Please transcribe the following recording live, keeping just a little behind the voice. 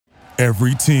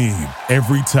Every team,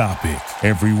 every topic,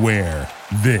 everywhere.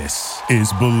 This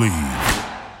is Believe.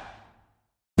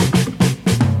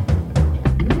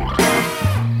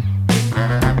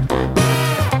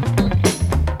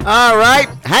 All right,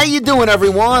 how you doing,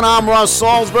 everyone? I'm Russ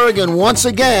Salzberg, and once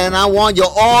again, I want you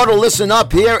all to listen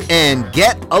up here and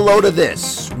get a load of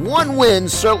this. One win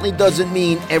certainly doesn't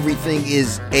mean everything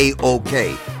is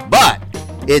A-OK, but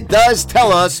it does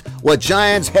tell us what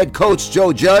Giants head coach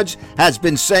Joe Judge has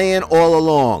been saying all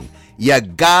along. You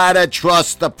gotta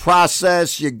trust the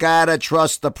process. You gotta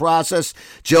trust the process.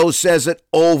 Joe says it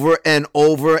over and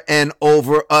over and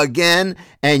over again.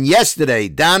 And yesterday,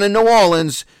 down in New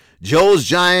Orleans, Joe's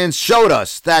Giants showed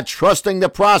us that trusting the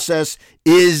process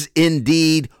is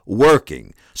indeed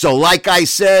working. So like I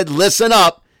said, listen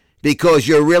up, because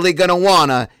you're really going to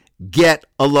want to get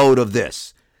a load of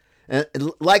this. And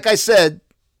like I said,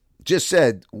 just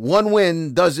said, one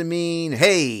win doesn't mean,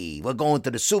 hey, we're going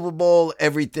to the Super Bowl,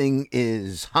 everything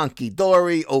is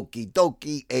honky-dory,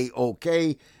 okie-dokie,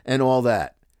 A-OK, and all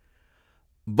that.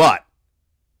 But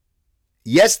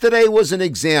yesterday was an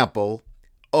example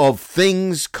of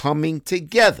things coming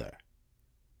together.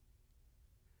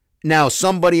 Now,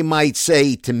 somebody might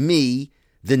say to me,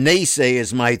 the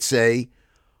naysayers might say,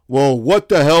 well, what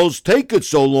the hell's taking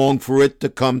so long for it to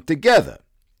come together?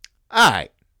 All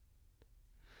right.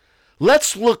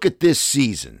 Let's look at this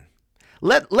season.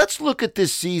 Let's look at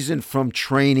this season from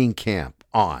training camp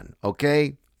on,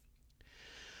 okay?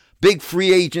 Big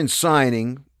free agent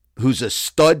signing, who's a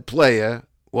stud player,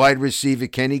 wide receiver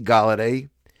Kenny Golladay.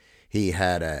 He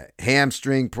had a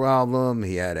hamstring problem.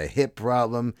 He had a hip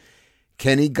problem.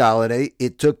 Kenny Golladay,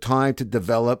 it took time to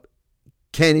develop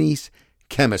Kenny's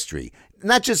chemistry.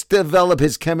 Not just develop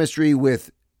his chemistry with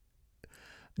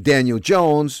Daniel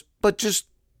Jones, but just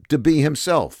to be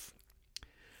himself.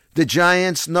 The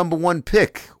Giants' number one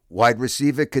pick, wide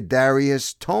receiver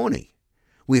Kadarius Toney.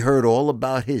 We heard all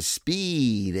about his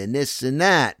speed and this and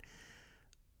that.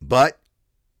 But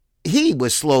he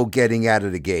was slow getting out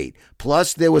of the gate.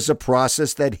 Plus, there was a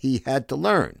process that he had to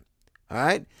learn. All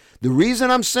right? The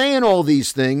reason I'm saying all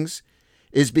these things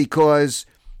is because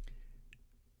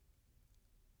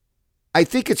I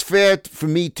think it's fair for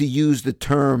me to use the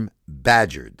term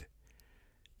badgered.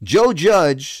 Joe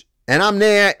Judge, and I'm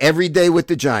there every day with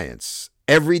the Giants.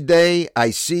 Every day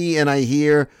I see and I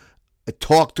hear, I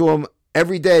talk to him.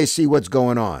 Every day I see what's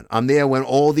going on. I'm there when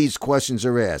all these questions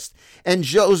are asked. And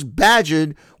Joe's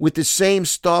badgered with the same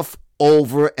stuff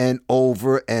over and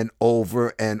over and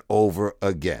over and over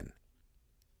again.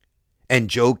 And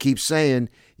Joe keeps saying,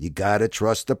 you got to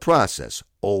trust the process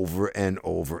over and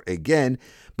over again.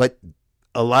 But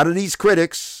a lot of these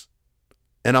critics,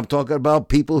 and I'm talking about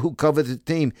people who cover the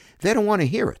team, they don't want to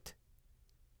hear it.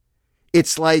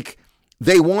 It's like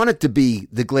they want it to be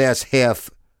the glass half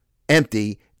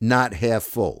empty, not half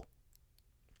full.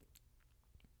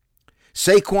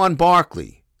 Saquon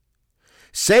Barkley.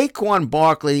 Saquon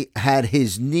Barkley had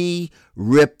his knee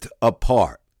ripped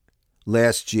apart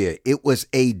last year. It was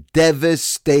a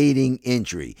devastating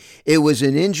injury. It was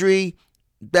an injury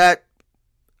that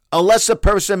a lesser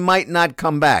person might not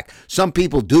come back. Some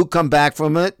people do come back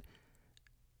from it.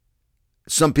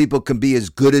 Some people can be as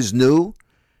good as new.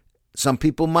 Some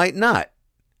people might not.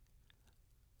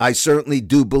 I certainly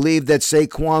do believe that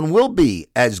Saquon will be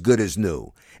as good as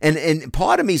new. And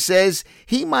part of me says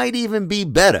he might even be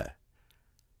better.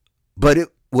 But it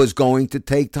was going to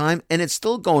take time, and it's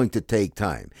still going to take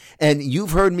time. And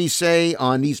you've heard me say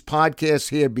on these podcasts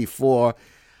here before,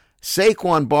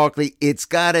 Saquon Barkley, it's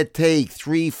got to take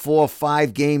 3, 4,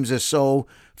 5 games or so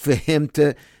for him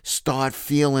to start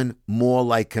feeling more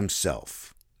like himself.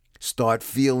 Start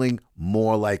feeling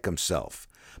more like himself.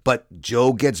 But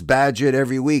Joe gets badgered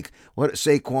every week. What,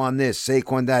 Saquon this,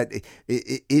 Saquon that.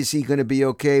 Is he going to be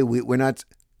okay? We're not.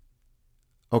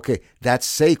 Okay, that's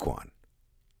Saquon.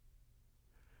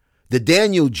 The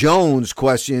Daniel Jones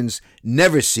questions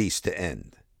never cease to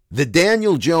end. The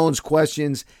Daniel Jones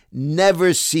questions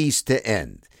never cease to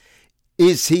end.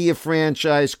 Is he a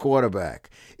franchise quarterback?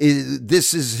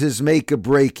 This is his make or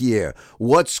break year.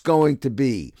 What's going to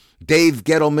be? Dave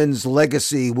Gettleman's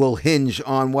legacy will hinge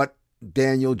on what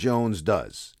Daniel Jones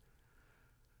does.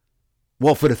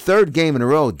 Well, for the third game in a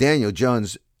row, Daniel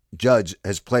Judge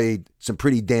has played some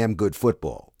pretty damn good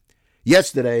football.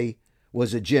 Yesterday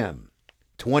was a gem.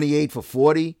 28 for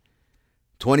 40,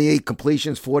 28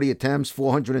 completions, 40 attempts,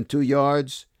 402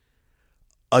 yards.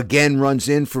 Again runs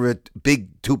in for a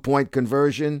big 2-point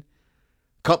conversion.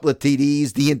 Couple of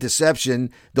TDs, the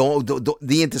interception,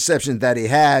 the interception that he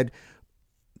had,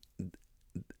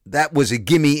 that was a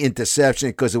gimme interception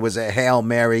because it was a Hail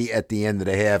Mary at the end of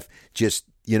the half. Just,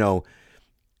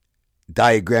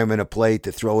 diagramming a play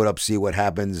to throw it up, see what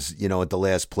happens, at the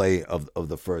last play of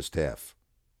the first half.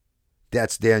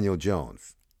 That's Daniel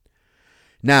Jones.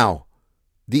 Now,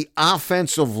 the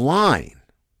offensive line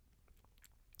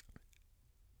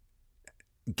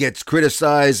gets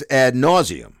criticized ad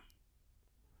nauseum.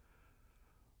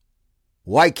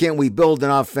 Why can't we build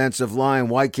an offensive line?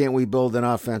 Why can't we build an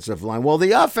offensive line? Well,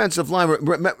 the offensive line,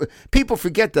 people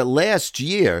forget that last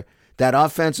year, that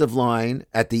offensive line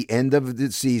at the end of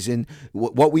the season,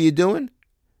 what were you doing?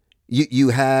 You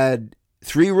had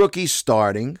 3 rookies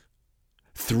starting,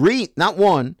 3, not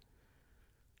 1,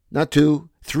 not 2,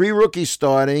 3 rookies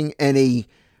starting, and a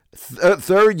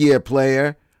third-year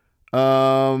player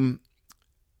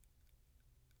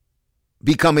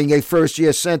becoming a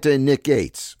first-year center in Nick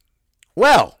Gates.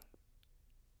 Well,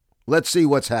 let's see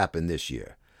what's happened this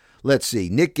year. Let's see.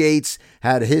 Nick Gates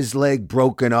had his leg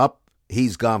broken up.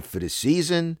 He's gone for the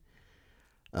season.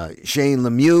 Shane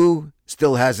Lemieux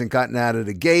still hasn't gotten out of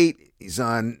the gate. He's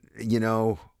on,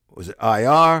 was it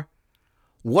IR?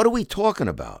 What are we talking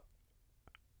about?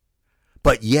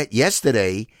 But yet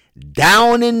yesterday,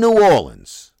 down in New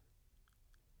Orleans,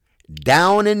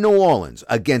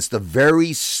 against a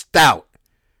very stout,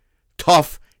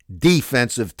 tough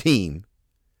defensive team,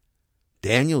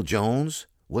 Daniel Jones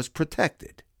was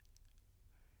protected.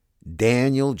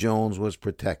 Daniel Jones was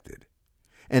protected.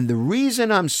 And the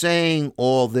reason I'm saying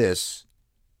all this,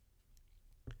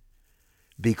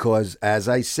 because as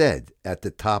I said at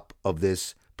the top of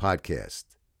this podcast,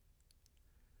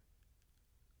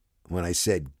 when I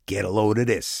said, get a load of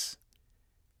this,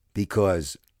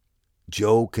 because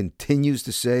Joe continues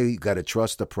to say you got to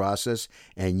trust the process.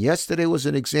 And yesterday was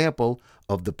an example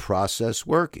of the process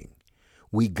working.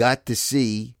 We got to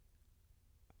see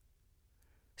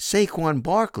Saquon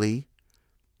Barkley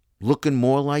looking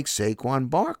more like Saquon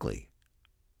Barkley.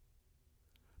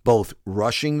 Both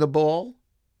rushing the ball.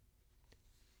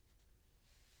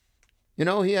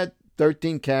 He had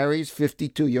 13 carries,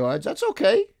 52 yards. That's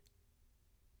okay.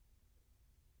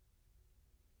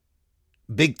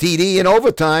 Big TD in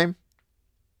overtime.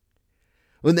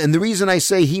 And the reason I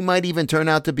say he might even turn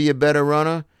out to be a better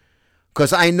runner,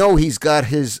 because I know he's got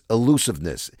his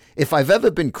elusiveness. If I've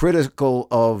ever been critical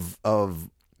of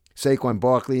Saquon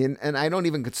Barkley, and I don't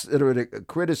even consider it a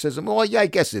criticism. Well, yeah, I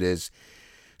guess it is.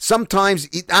 Sometimes,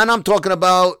 and I'm talking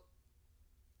about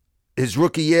his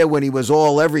rookie year when he was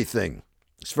all everything,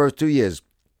 his first 2 years.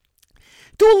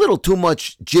 Do a little too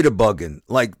much jitterbugging,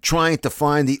 like trying to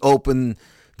find the open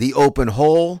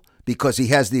hole because he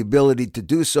has the ability to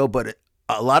do so, but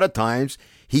a lot of times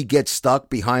he gets stuck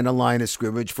behind a line of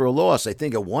scrimmage for a loss. I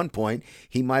think at one point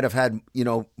he might have had,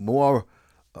 more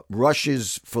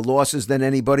rushes for losses than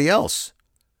anybody else.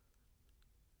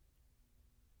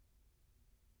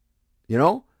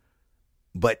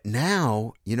 But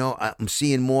now, I'm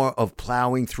seeing more of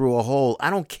plowing through a hole. I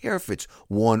don't care if it's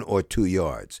 1 or 2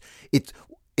 yards.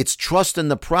 It's trust in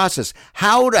the process.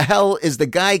 How the hell is the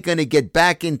guy going to get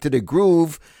back into the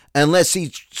groove unless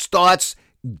he starts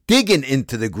digging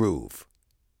into the groove?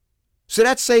 So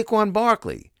that's Saquon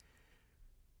Barkley.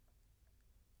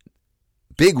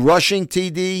 Big rushing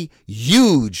TD,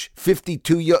 huge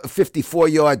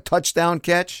 54-yard touchdown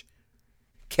catch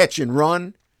and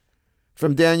run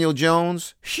from Daniel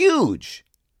Jones. Huge.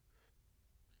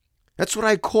 That's what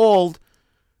I called,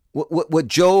 what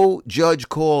Joe Judge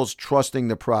calls trusting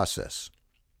the process.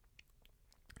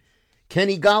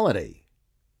 Kenny Golladay,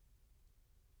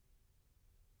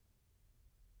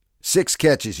 6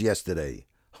 catches yesterday,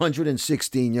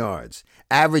 116 yards,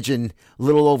 averaging a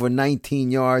little over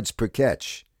 19 yards per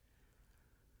catch.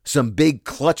 Some big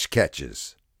clutch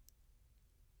catches.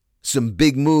 Some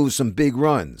big moves, some big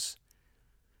runs.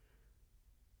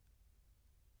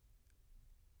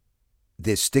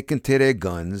 They're sticking to their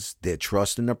guns. They're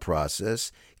trusting the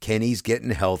process. Kenny's getting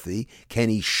healthy.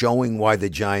 Kenny's showing why the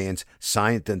Giants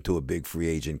signed him to a big free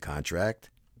agent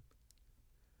contract.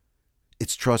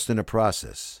 It's trusting the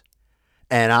process.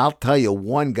 And I'll tell you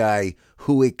one guy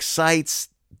who excites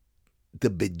the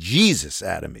bejesus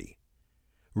out of me,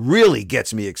 really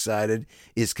gets me excited,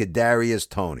 is Kadarius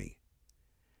Toney.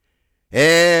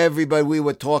 Everybody, we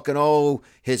were talking,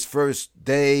 his first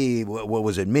day, what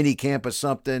was it, mini camp or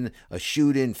something, a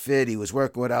shoe didn't fit, he was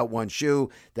working without one shoe,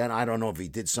 then I don't know if he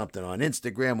did something on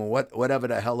Instagram or whatever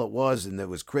the hell it was, and there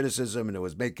was criticism and it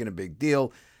was making a big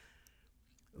deal.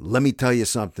 Let me tell you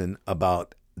something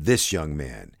about this young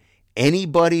man.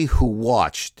 Anybody who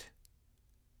watched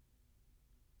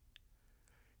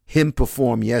him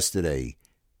perform yesterday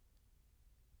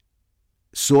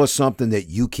saw something that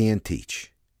you can't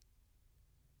teach.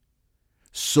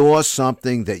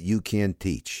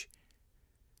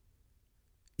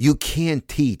 You can't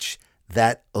teach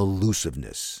that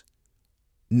elusiveness,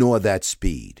 nor that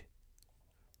speed.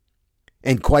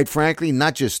 And quite frankly,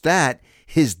 not just that,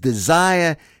 his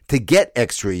desire to get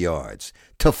extra yards,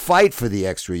 to fight for the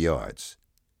extra yards,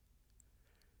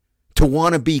 to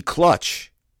want to be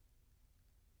clutch.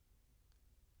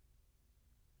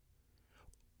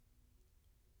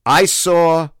 I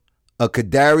saw a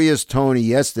Kadarius Toney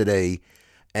yesterday,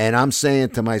 and I'm saying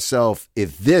to myself,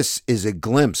 if this is a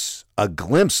glimpse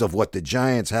of what the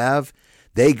Giants have,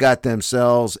 they got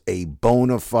themselves a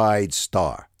bona fide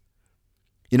star.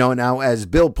 You know, now, as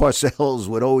Bill Parcells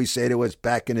would always say to us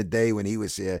back in the day when he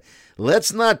was here,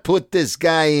 let's not put this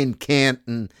guy in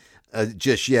Canton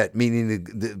just yet, meaning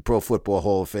the Pro Football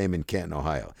Hall of Fame in Canton,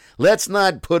 Ohio. Let's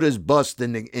not put his bust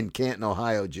in Canton,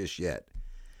 Ohio just yet.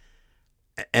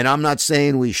 And I'm not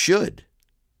saying we should.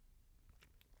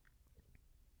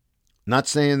 Not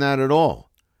saying that at all.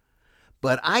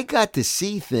 But I got to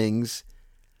see things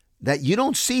that you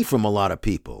don't see from a lot of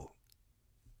people.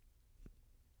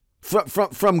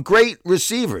 From great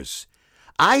receivers.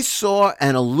 I saw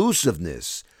an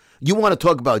elusiveness. You want to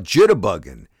talk about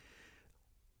jitterbugging.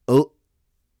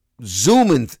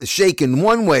 Zooming, shaking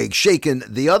one way, shaking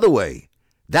the other way.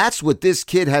 That's what this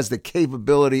kid has the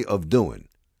capability of doing.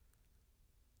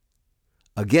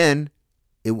 Again,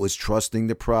 it was trusting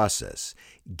the process.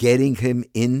 Getting him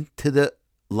into the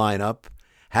lineup,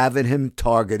 having him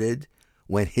targeted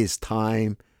when his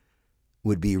time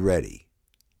would be ready.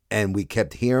 And we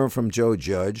kept hearing from Joe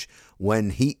Judge, when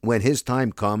his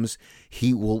time comes,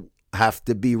 he will have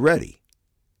to be ready.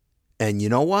 And you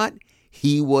know what?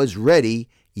 He was ready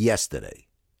yesterday.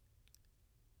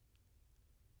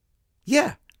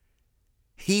 Yeah.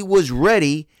 He was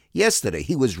ready yesterday.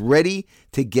 He was ready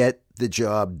to get the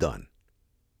job done.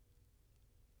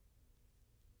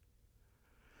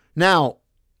 Now,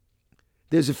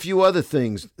 there's a few other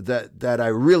things that I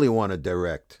really want to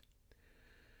direct.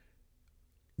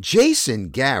 Jason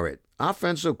Garrett,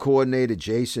 offensive coordinator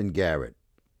Jason Garrett,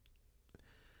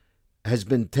 has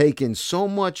been taking so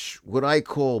much what I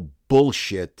call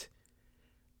bullshit.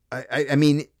 I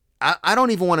mean, I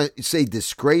don't even want to say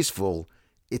disgraceful.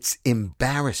 It's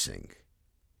embarrassing.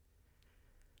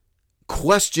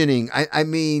 Questioning. I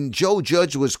mean, Joe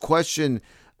Judge was questioning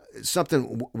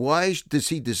something. Why does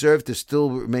he deserve to still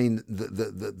remain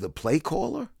the play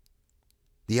caller?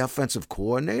 The offensive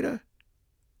coordinator?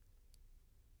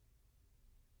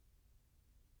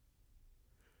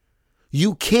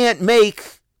 You can't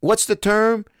make, what's the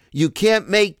term? You can't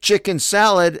make chicken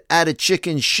salad out of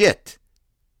chicken shit.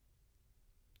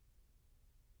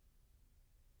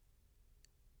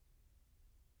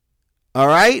 All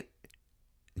right?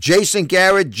 Jason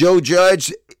Garrett, Joe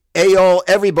Judge, AO,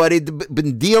 everybody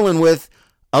been dealing with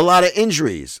a lot of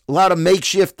injuries, a lot of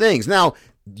makeshift things. Now,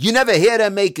 you never hear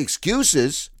them make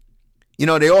excuses. You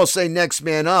know, they all say next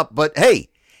man up. But, hey,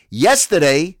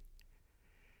 yesterday,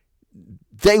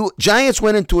 Giants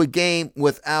went into a game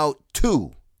without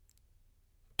two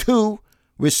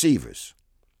receivers.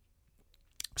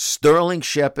 Sterling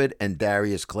Shepard and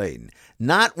Darius Clayton.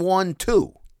 Not 1,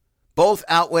 2. Both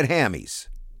out with hammies.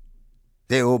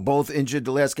 They were both injured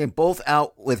the last game, both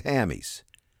out with hammies.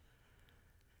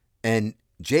 And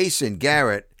Jason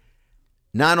Garrett,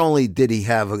 not only did he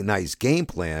have a nice game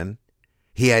plan,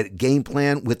 he had a game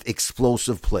plan with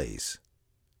explosive plays.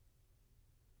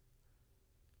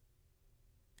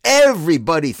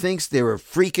 Everybody thinks they're a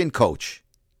freaking coach.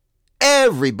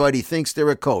 Everybody thinks they're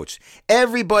a coach.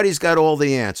 Everybody's got all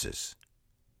the answers.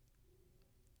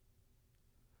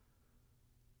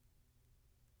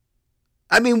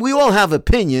 I mean, we all have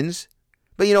opinions,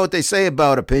 but you know what they say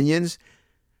about opinions?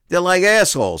 They're like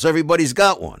assholes. Everybody's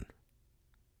got one.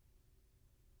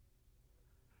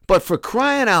 But for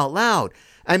crying out loud,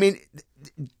 I mean,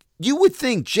 you would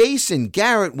think Jason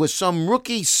Garrett was some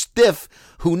rookie stiff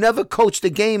who never coached a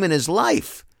game in his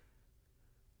life.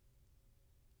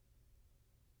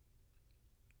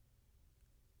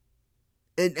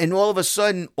 And all of a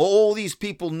sudden, all these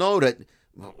people know that,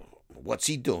 what's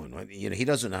he doing? You know, he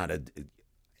doesn't know how to.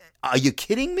 Are you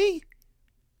kidding me?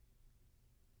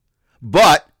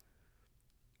 But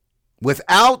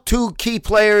without two key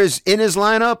players in his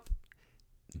lineup,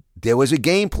 there was a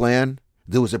game plan.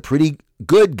 There was a pretty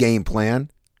good game plan.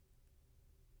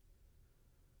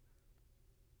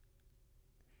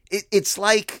 It's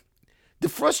like the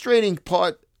frustrating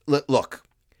part. Look,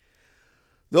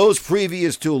 those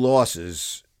previous two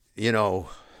losses, you know,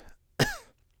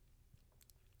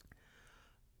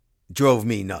 drove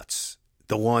me nuts.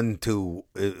 The one to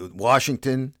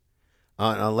Washington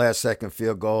on a last-second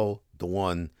field goal. The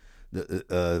one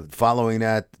following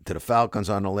that to the Falcons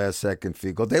on the last-second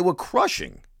field goal. They were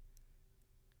crushing.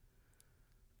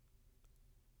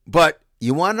 But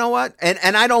you want to know what?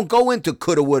 And I don't go into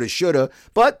coulda, woulda, shoulda,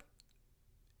 but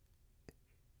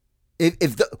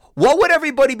what would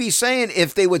everybody be saying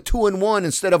if they were 2-1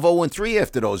 instead of 0-3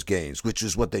 after those games, which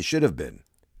is what they should have been?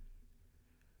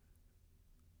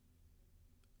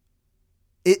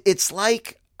 It's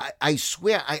like, I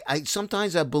swear, I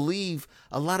sometimes I believe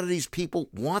a lot of these people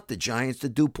want the Giants to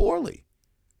do poorly.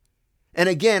 And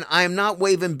again, I am not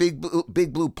waving big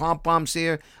blue pom-poms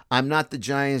here. I'm not the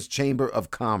Giants Chamber of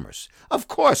Commerce. Of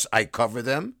course, I cover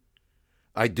them.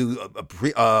 I do the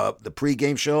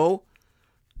pregame show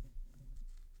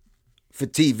for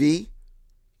TV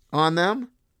on them.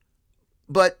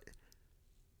 But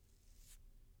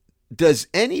does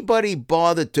anybody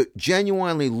bother to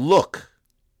genuinely look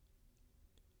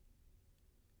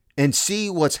and see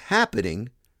what's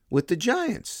happening with the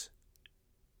Giants?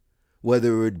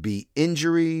 Whether it be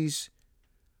injuries,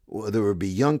 whether it be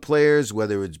young players,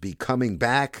 whether it be coming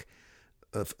back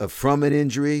from an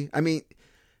injury. I mean,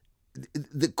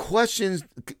 the questions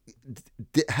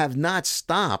have not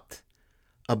stopped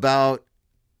about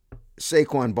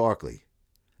Saquon Barkley.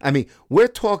 I mean, we're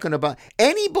talking about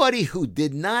anybody who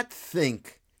did not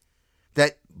think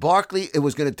that Barkley, it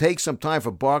was going to take some time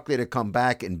for Barkley to come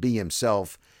back and be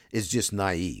himself is just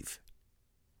naive.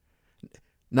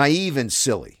 Naive and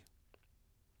silly.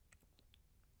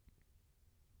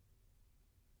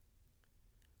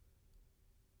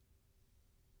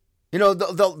 You know,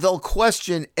 they'll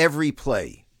question every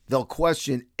play. They'll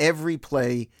question every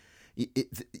play.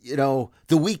 You know,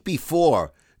 the week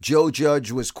before, Joe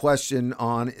Judge was questioned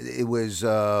on, it was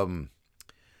 4th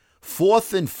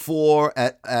and 4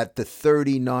 at the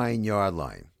 39-yard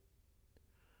line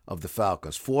of the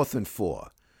Falcons. 4th and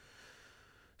 4.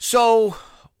 So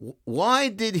why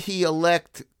did he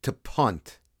elect to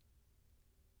punt?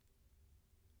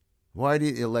 Why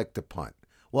did he elect to punt?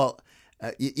 Well,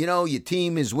 you know, your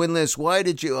team is winless. Why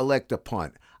did you elect a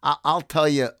punt? I'll tell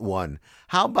you one.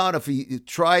 How about if he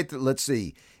tried to, let's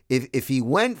see, if he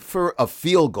went for a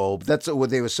field goal, that's what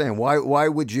they were saying. Why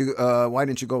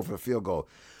didn't you go for a field goal?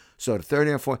 So the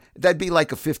 30 and 4, that'd be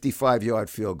like a 55-yard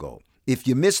field goal. If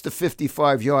you miss the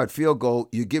 55-yard field goal,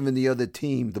 you're giving the other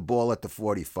team the ball at the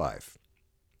 45.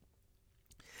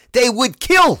 They would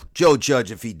kill Joe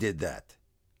Judge if he did that.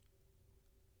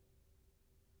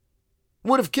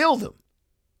 Would have killed him.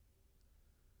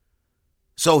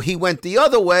 So he went the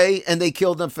other way, and they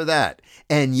killed him for that.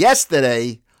 And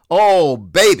yesterday, oh,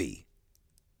 baby,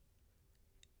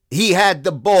 he had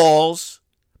the balls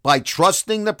by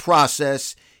trusting the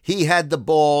process. He had the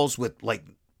balls with like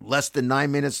less than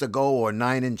 9 minutes to go or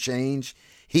 9 and change.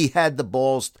 He had the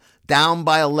balls down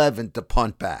by 11 to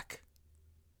punt back.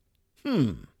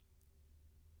 Down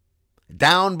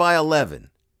by 11.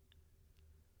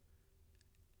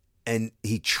 And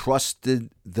he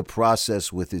trusted the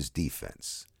process with his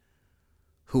defense,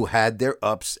 who had their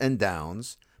ups and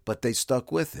downs, but they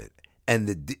stuck with it. And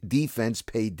the defense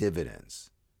paid dividends.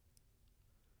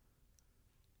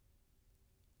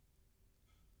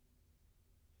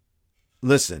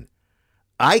 Listen,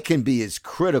 I can be as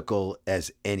critical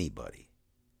as anybody.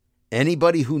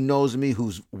 Anybody who knows me,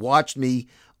 who's watched me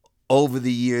over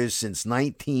the years since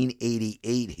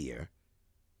 1988 here,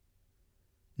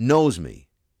 knows me.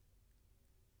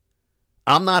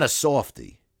 I'm not a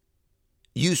softy.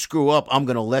 You screw up, I'm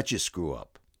going to let you screw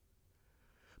up.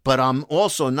 But I'm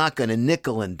also not going to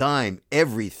nickel and dime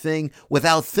everything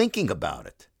without thinking about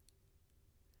it.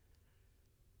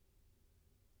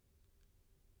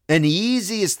 And the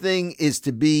easiest thing is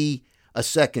to be a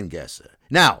second guesser.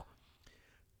 Now,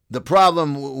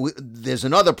 there's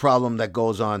another problem that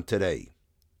goes on today.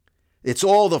 It's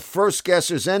all the first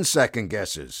guessers and second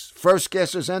guessers. First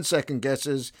guessers and second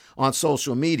guessers on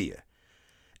social media.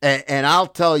 And I'll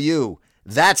tell you,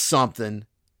 that's something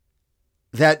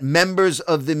that members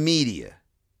of the media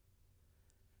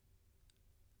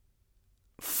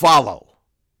follow.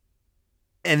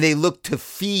 And they look to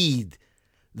feed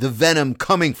the venom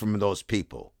coming from those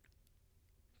people.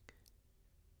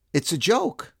 It's a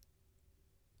joke.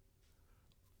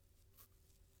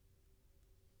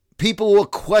 People were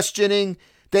questioning,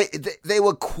 they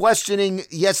were questioning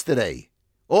yesterday.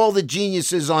 All the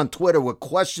geniuses on Twitter were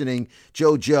questioning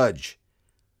Joe Judge.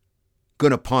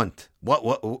 Gonna punt. What?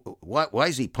 Why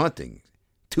is he punting?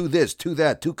 To this, to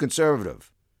that, too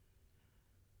conservative.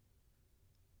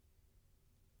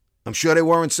 I'm sure they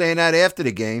weren't saying that after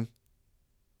the game.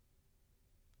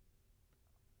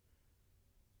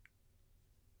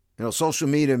 You know, social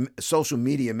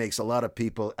media makes a lot of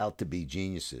people out to be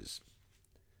geniuses.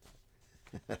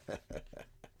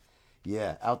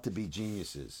 Yeah, out to be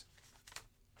geniuses.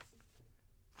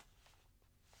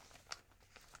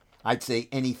 I'd say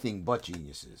anything but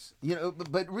geniuses.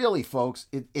 But really, folks,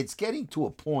 it's getting to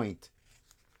a point.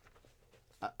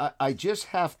 I just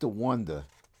have to wonder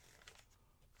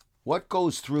what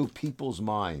goes through people's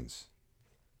minds.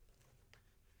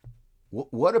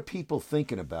 What are people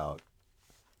thinking about?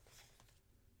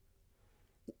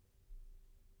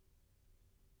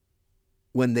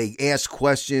 When they ask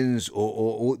questions,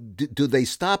 or do they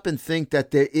stop and think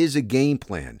that there is a game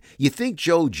plan? You think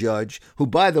Joe Judge, who,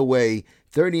 by the way,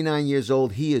 39 years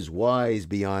old, he is wise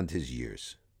beyond his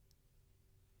years.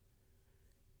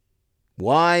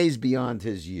 Wise beyond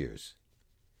his years.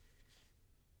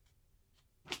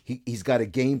 He's got a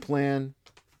game plan.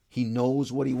 He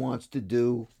knows what he wants to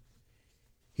do.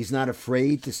 He's not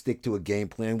afraid to stick to a game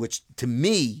plan, which, to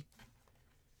me,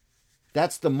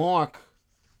 that's the mark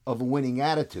of a winning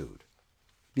attitude,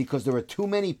 because there are too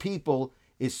many people,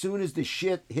 as soon as the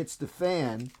shit hits the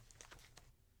fan,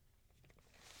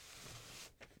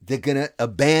 they're going to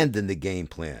abandon the game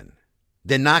plan.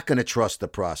 They're not going to trust the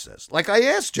process. Like I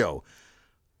asked Joe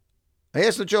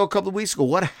a couple of weeks ago,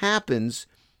 what happens?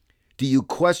 Do you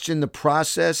question the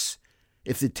process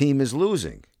if the team is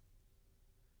losing?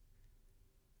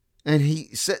 And he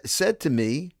said to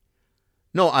me,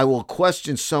 no, I will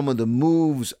question some of the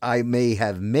moves I may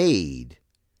have made.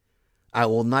 I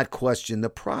will not question the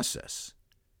process.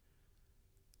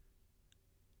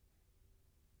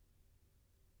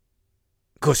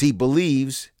 Because he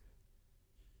believes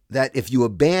that if you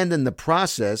abandon the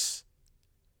process,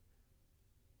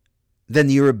 then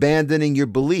you're abandoning your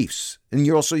beliefs. And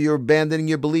you're abandoning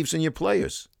your beliefs in your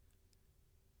players.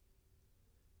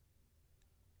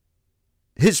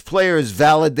 His players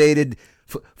validated.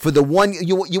 For the one,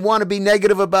 you want to be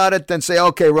negative about it, then say,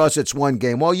 okay, Russ, it's one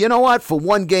game. Well, you know what? For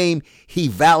one game, he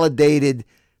validated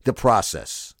the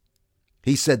process.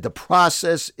 He said the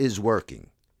process is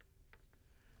working.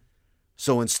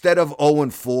 So instead of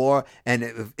 0-4,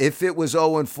 and if it was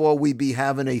 0-4, we'd be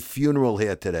having a funeral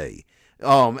here today.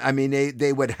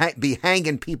 They would be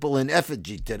hanging people in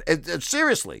effigy today.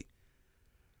 Seriously.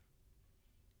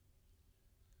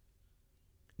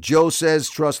 Joe says,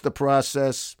 trust the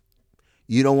process.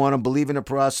 You don't want to believe in the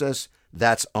process,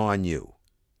 that's on you.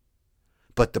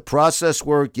 But the process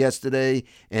worked yesterday,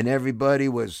 and everybody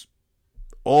was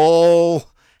all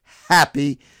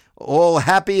happy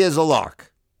as a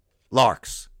lark.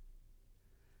 Larks.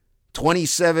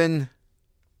 27-21.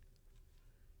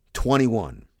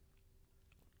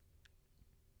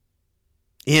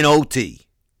 In OT.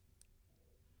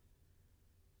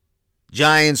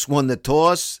 Giants won the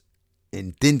toss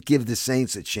and didn't give the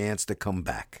Saints a chance to come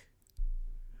back.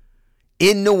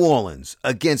 In New Orleans,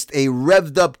 against a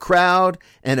revved up crowd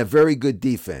and a very good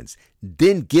defense.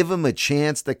 Didn't give them a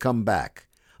chance to come back.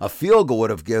 A field goal would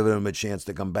have given them a chance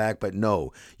to come back, but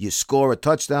no. You score a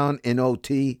touchdown in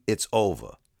OT, it's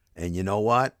over. And you know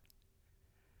what?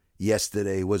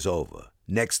 Yesterday was over.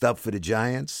 Next up for the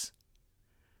Giants,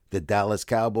 the Dallas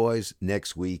Cowboys,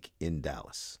 next week in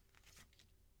Dallas.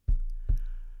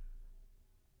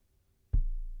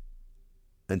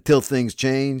 Until things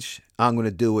change, I'm going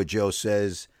to do what Joe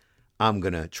says. I'm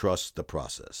going to trust the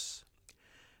process.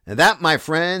 And that, my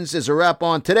friends, is a wrap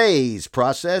on today's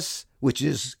process, which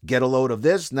is get a load of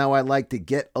this. Now I'd like to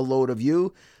get a load of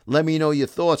you. Let me know your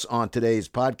thoughts on today's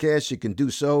podcast. You can do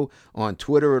so on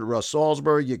Twitter at Russ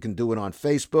Salzberg. You can do it on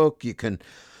Facebook. You can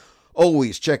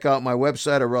always check out my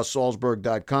website at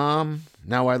russsalzberg.com.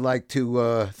 Now I'd like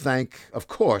to thank, of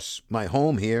course, my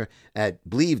home here at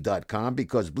Believe.com,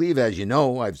 because Believe, as you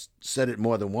know, I've said it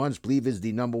more than once, Believe is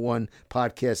the #1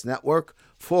 podcast network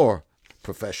for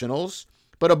professionals.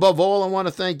 But above all, I want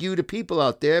to thank you, the people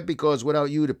out there, because without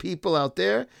you, the people out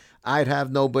there, I'd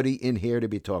have nobody in here to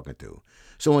be talking to.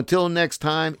 So until next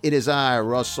time, it is I,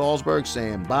 Russ Salzberg,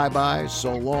 saying bye-bye,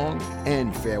 so long,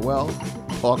 and farewell.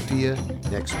 Talk to you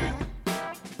next week.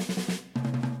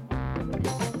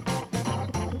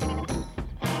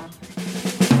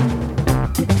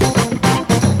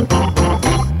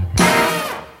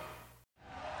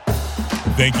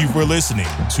 Thank you for listening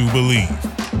to Believe.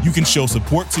 You can show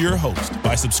support to your host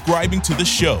by subscribing to the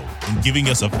show and giving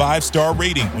us a 5-star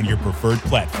rating on your preferred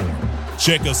platform.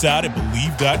 Check us out at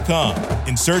Believe.com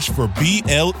and search for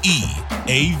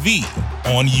BLEAV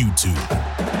on YouTube.